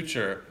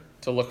future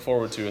to look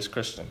forward to as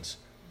Christians.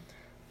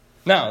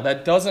 Now,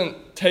 that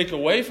doesn't take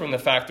away from the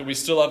fact that we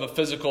still have a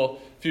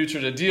physical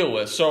future to deal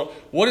with. So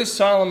what is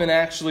Solomon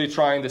actually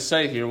trying to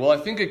say here? Well, I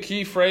think a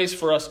key phrase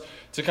for us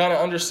to kind of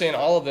understand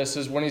all of this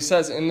is when he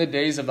says, in the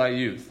days of thy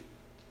youth.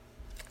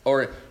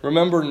 Or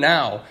remember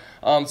now.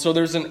 So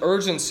there's an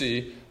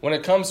urgency when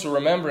it comes to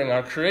remembering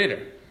our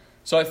Creator.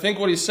 So I think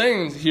what he's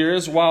saying here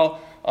is while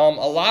a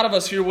lot of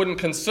us here wouldn't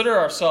consider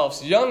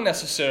ourselves young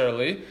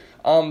necessarily,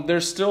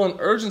 there's still an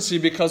urgency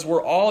because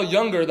we're all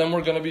younger than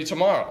we're going to be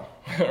tomorrow.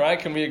 Right?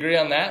 Can we agree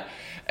on that?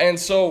 And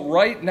so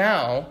right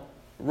now,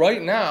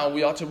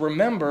 we ought to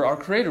remember our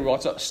Creator. We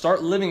ought to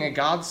start living a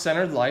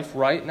God-centered life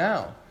right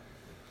now.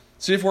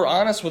 See, if we're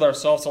honest with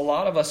ourselves, a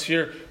lot of us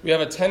here, we have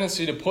a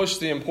tendency to push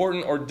the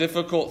important or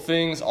difficult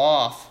things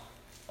off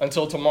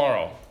until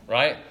tomorrow,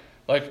 right?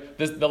 Like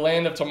the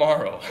land of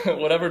tomorrow.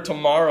 Whatever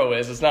tomorrow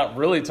is, it's not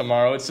really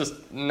tomorrow. It's just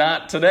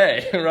not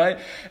today, right?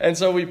 And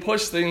so we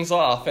push things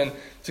off. And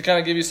to kind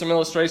of give you some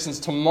illustrations,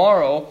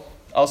 tomorrow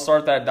I'll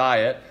start that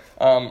diet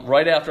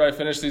right after I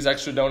finish these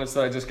extra donuts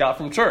that I just got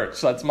from church.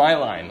 So that's my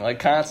line, like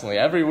constantly.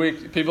 Every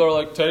week, people are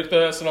like, take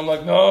this. And I'm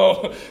like,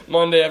 no.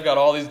 Monday, I've got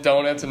all these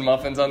donuts and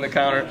muffins on the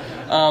counter.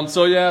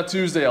 So yeah,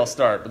 Tuesday I'll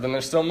start. But then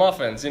there's still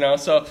muffins,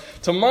 So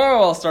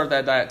tomorrow I'll start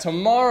that diet.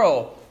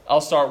 Tomorrow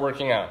I'll start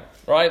working out.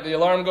 Right? The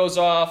alarm goes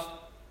off.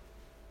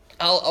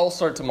 I'll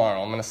start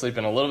tomorrow. I'm going to sleep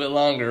in a little bit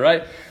longer,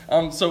 right?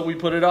 So we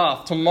put it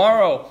off.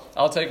 Tomorrow,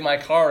 I'll take my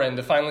car in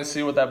to finally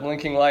see what that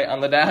blinking light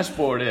on the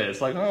dashboard is.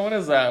 Like, oh, what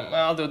is that?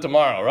 I'll do it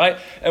tomorrow, right?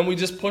 And we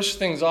just push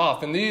things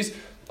off. And these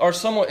are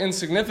somewhat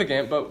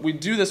insignificant, but we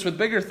do this with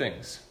bigger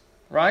things,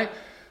 right?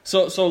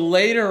 So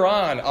later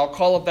on, I'll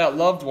call up that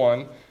loved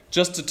one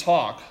just to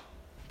talk,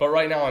 but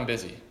right now I'm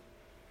busy.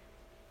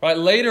 Right?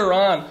 Later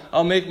on,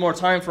 I'll make more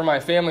time for my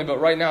family,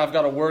 but right now I've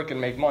got to work and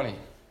make money.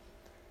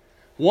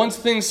 Once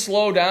things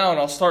slow down,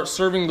 I'll start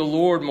serving the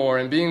Lord more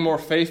and being more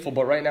faithful,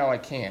 but right now I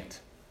can't.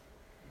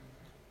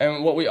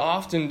 And what we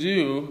often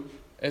do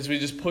is we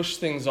just push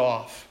things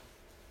off.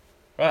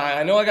 Right?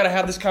 I know I got to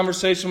have this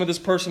conversation with this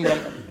person, but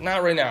I'm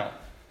not right now.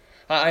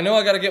 I know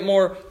I got to get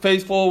more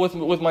faithful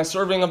with my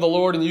serving of the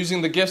Lord and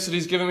using the gifts that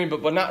He's given me,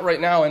 but not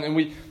right now. And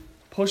we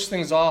push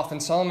things off.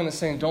 And Solomon is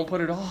saying, don't put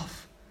it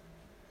off.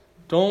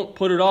 Don't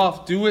put it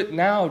off. Do it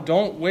now.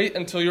 Don't wait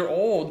until you're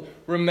old.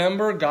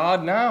 Remember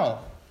God now.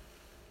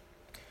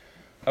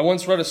 I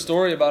once read a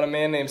story about a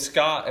man named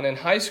Scott, and in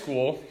high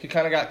school, he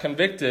kind of got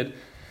convicted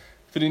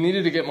that he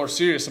needed to get more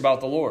serious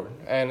about the Lord.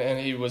 And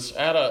he was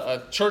at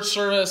a church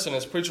service, and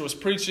his preacher was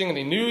preaching, and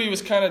he knew he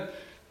was kind of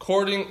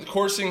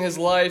coursing his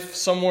life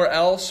somewhere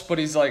else, but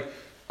he's like,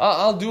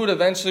 I'll do it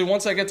eventually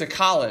once I get to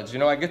college.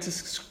 I get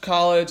to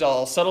college,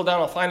 I'll settle down,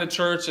 I'll find a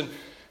church, and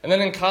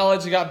then in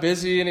college he got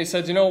busy, and he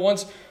said,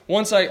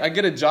 once I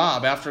get a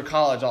job after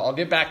college, I'll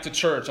get back to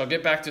church. I'll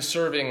get back to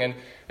serving.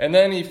 And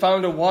then he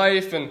found a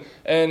wife,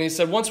 and he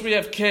said, once we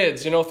have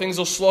kids, things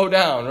will slow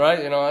down,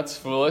 right? That's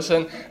foolish.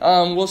 And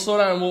we'll slow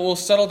down, we'll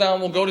settle down,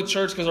 we'll go to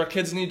church because our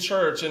kids need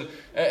church.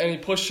 And he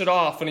pushed it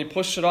off, and he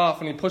pushed it off,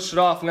 and he pushed it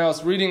off. And I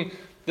was reading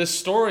this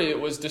story. It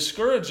was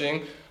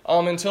discouraging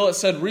until it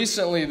said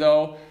recently,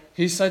 though,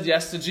 he said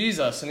yes to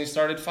Jesus, and he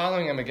started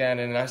following Him again.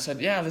 And I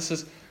said, yeah, this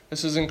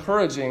is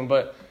encouraging.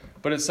 But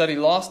it said he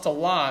lost a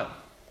lot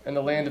in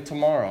the land of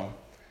tomorrow.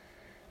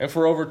 And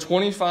for over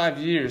 25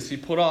 years, he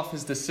put off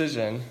his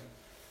decision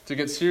to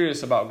get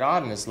serious about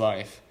God in his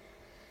life.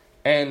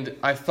 And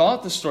I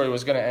thought the story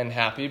was going to end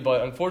happy,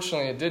 but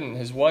unfortunately it didn't.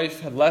 His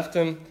wife had left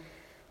him.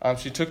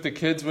 She took the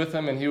kids with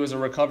him, and he was a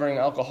recovering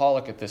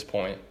alcoholic at this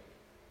point.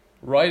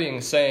 Writing,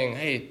 saying,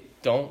 hey,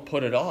 don't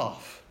put it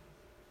off.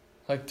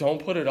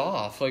 Don't put it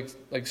off.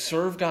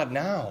 Serve God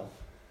now.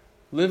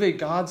 Live a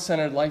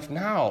God-centered life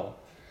now.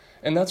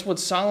 And that's what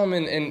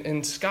Solomon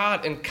and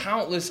Scott and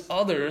countless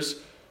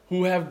others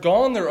who have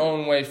gone their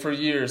own way for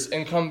years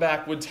and come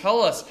back would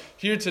tell us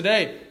here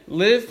today.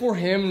 Live for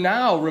Him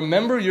now.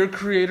 Remember your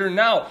Creator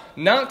now.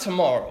 Not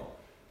tomorrow.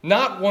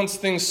 Not once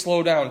things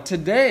slow down.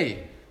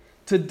 Today.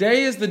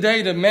 Today is the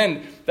day to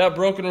mend that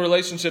broken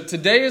relationship.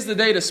 Today is the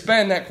day to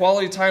spend that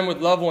quality time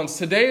with loved ones.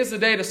 Today is the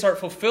day to start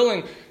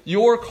fulfilling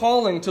your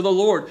calling to the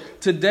Lord.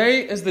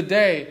 Today is the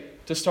day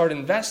to start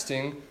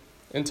investing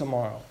in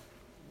tomorrow.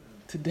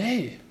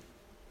 Today.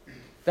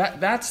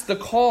 That's the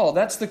call.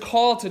 That's the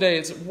call today.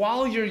 It's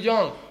while you're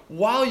young,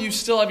 while you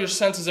still have your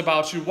senses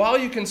about you, while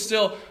you can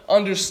still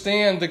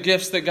understand the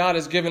gifts that God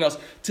has given us.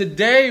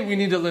 Today we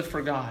need to live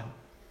for God.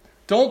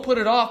 Don't put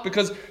it off,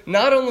 because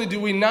not only do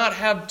we not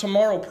have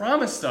tomorrow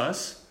promised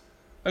us,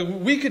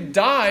 we could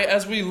die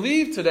as we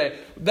leave today.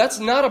 That's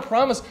not a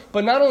promise.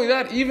 But not only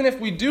that, even if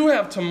we do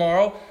have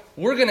tomorrow,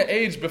 we're going to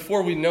age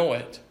before we know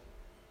it.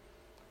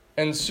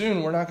 And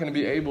soon we're not going to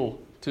be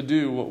able to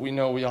do what we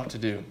know we ought to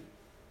do.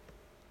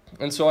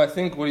 And so I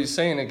think what he's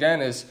saying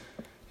again is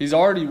he's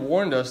already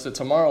warned us that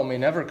tomorrow may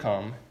never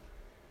come.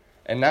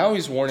 And now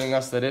he's warning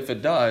us that if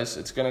it does,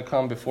 it's going to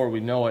come before we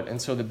know it.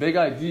 And so the big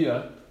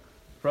idea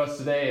for us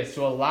today is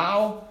to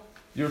allow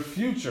your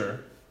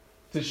future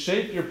to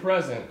shape your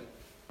present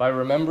by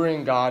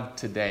remembering God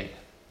today.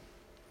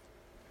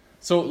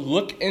 So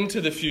look into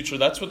the future.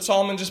 That's what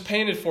Solomon just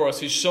painted for us.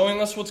 He's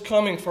showing us what's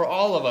coming for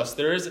all of us.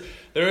 There is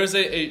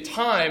a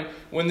time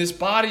when this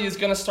body is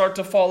going to start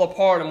to fall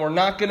apart, and we're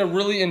not going to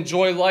really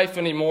enjoy life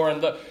anymore,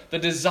 and the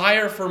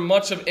desire for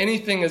much of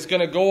anything is going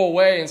to go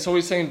away. And so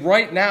he's saying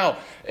right now,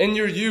 in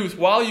your youth,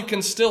 while you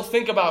can still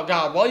think about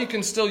God, while you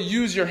can still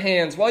use your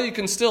hands, while you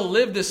can still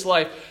live this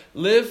life,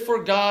 live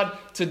for God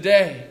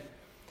today.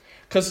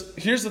 Because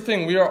here's the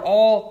thing, we are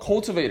all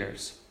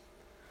cultivators.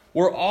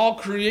 We're all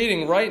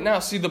creating right now.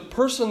 See, the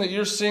person that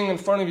you're seeing in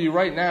front of you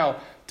right now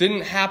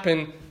didn't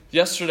happen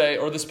yesterday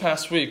or this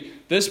past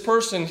week. This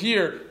person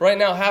here right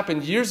now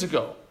happened years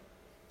ago.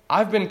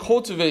 I've been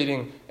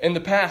cultivating in the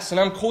past, and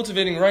I'm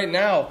cultivating right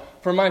now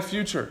for my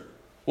future.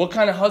 What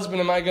kind of husband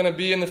am I going to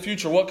be in the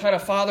future? What kind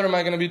of father am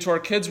I going to be to our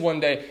kids one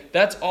day?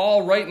 That's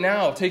all right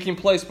now taking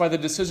place by the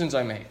decisions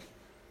I make.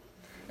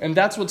 And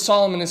that's what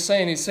Solomon is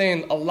saying. He's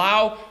saying,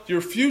 allow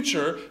your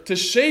future to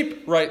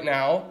shape right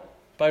now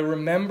by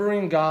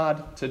remembering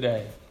God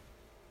today.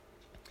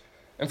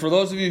 And for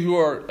those of you who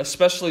are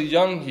especially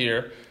young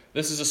here,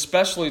 this is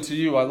especially to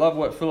you. I love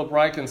what Philip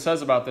Ryken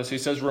says about this. He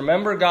says,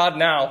 remember God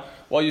now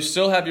while you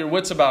still have your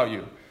wits about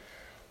you.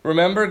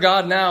 Remember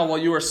God now while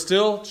you are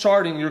still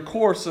charting your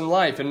course in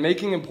life and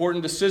making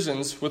important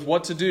decisions with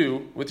what to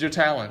do with your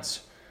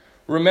talents.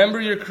 Remember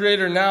your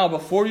Creator now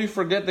before you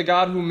forget the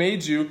God who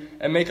made you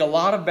and make a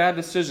lot of bad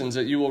decisions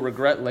that you will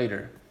regret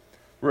later.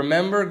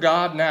 Remember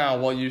God now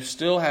while you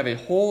still have a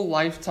whole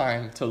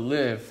lifetime to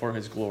live for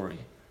His glory.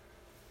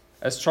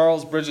 As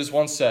Charles Bridges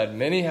once said,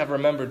 many have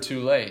remembered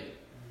too late,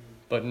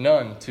 but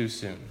none too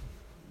soon.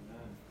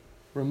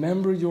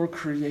 Remember your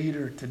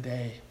Creator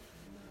today.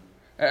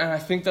 And I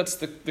think that's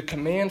the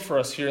command for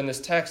us here in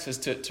this text is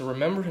to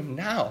remember Him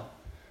now.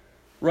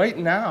 Right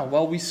now,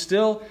 while we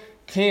still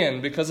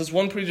can. Because as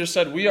one preacher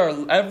said, we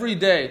are every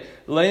day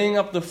laying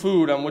up the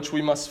food on which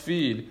we must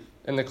feed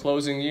in the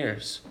closing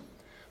years.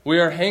 We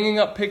are hanging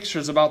up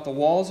pictures about the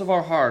walls of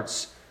our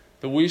hearts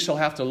that we shall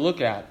have to look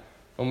at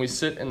when we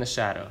sit in the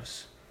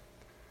shadows.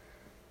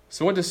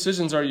 So what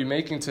decisions are you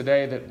making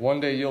today that one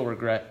day you'll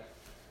regret?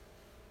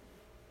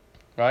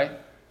 Right?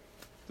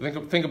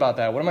 Think about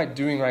that. What am I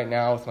doing right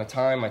now with my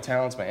time, my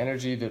talents, my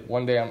energy that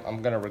one day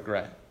I'm going to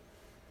regret?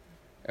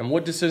 And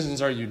what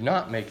decisions are you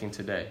not making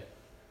today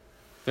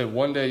that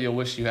one day you'll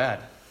wish you had?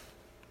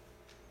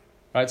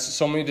 Right?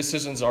 So many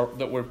decisions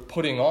that we're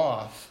putting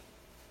off.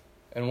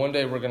 And one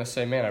day we're going to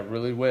say, man, I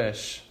really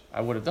wish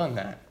I would have done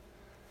that.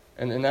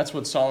 And that's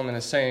what Solomon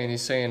is saying.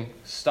 He's saying,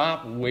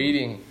 stop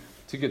waiting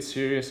to get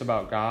serious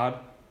about God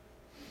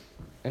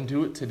and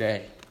do it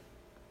today.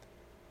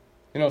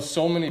 You know,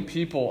 so many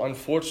people,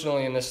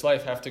 unfortunately, in this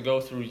life have to go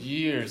through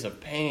years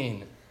of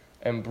pain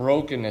and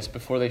brokenness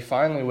before they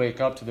finally wake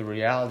up to the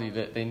reality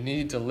that they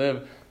need to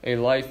live a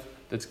life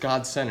that's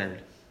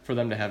God-centered for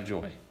them to have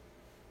joy.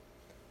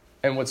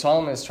 And what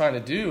Solomon is trying to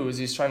do is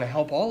he's trying to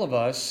help all of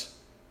us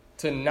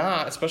to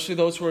not, especially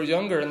those who are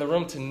younger in the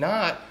room, to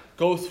not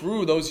go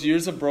through those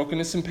years of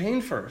brokenness and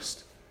pain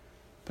first,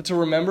 but to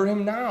remember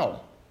Him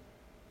now.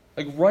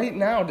 Like right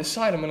now,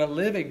 decide I'm going to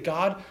live a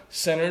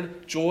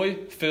God-centered,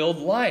 joy-filled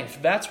life.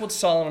 That's what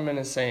Solomon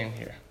is saying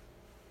here.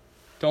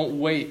 Don't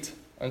wait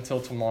until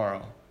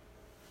tomorrow.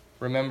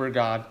 Remember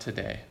God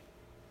today.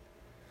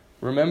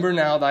 Remember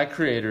now thy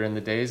Creator in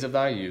the days of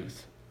thy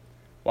youth,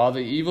 while the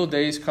evil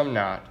days come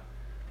not,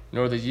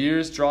 nor the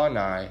years draw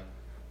nigh,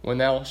 when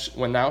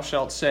thou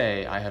shalt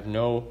say, I have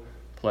no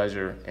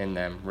pleasure in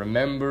them.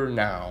 Remember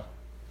now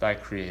thy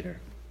Creator.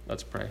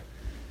 Let's pray.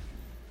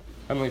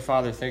 Heavenly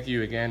Father, thank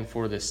you again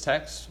for this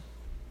text.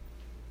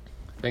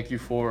 Thank you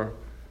for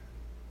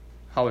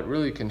how it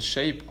really can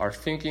shape our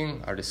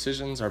thinking, our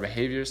decisions, our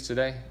behaviors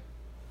today.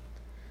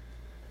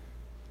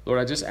 Lord,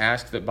 I just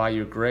ask that by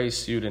your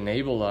grace, you'd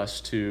enable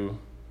us to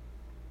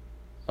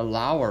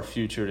allow our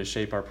future to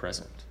shape our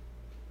present,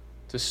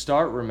 to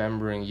start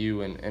remembering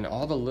you in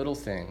all the little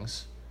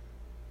things,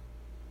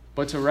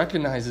 but to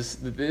recognize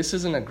that this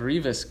isn't a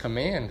grievous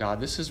command,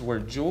 God. This is where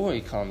joy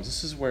comes.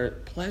 This is where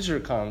pleasure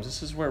comes.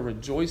 This is where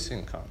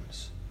rejoicing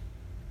comes.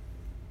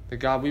 That,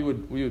 God, we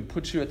would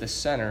put you at the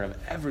center of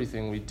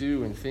everything we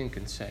do and think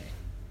and say.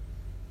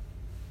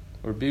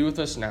 Lord, be with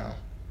us now,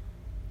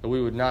 that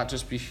we would not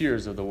just be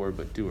hearers of the word,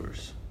 but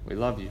doers. We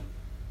love you.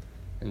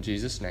 In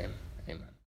Jesus' name.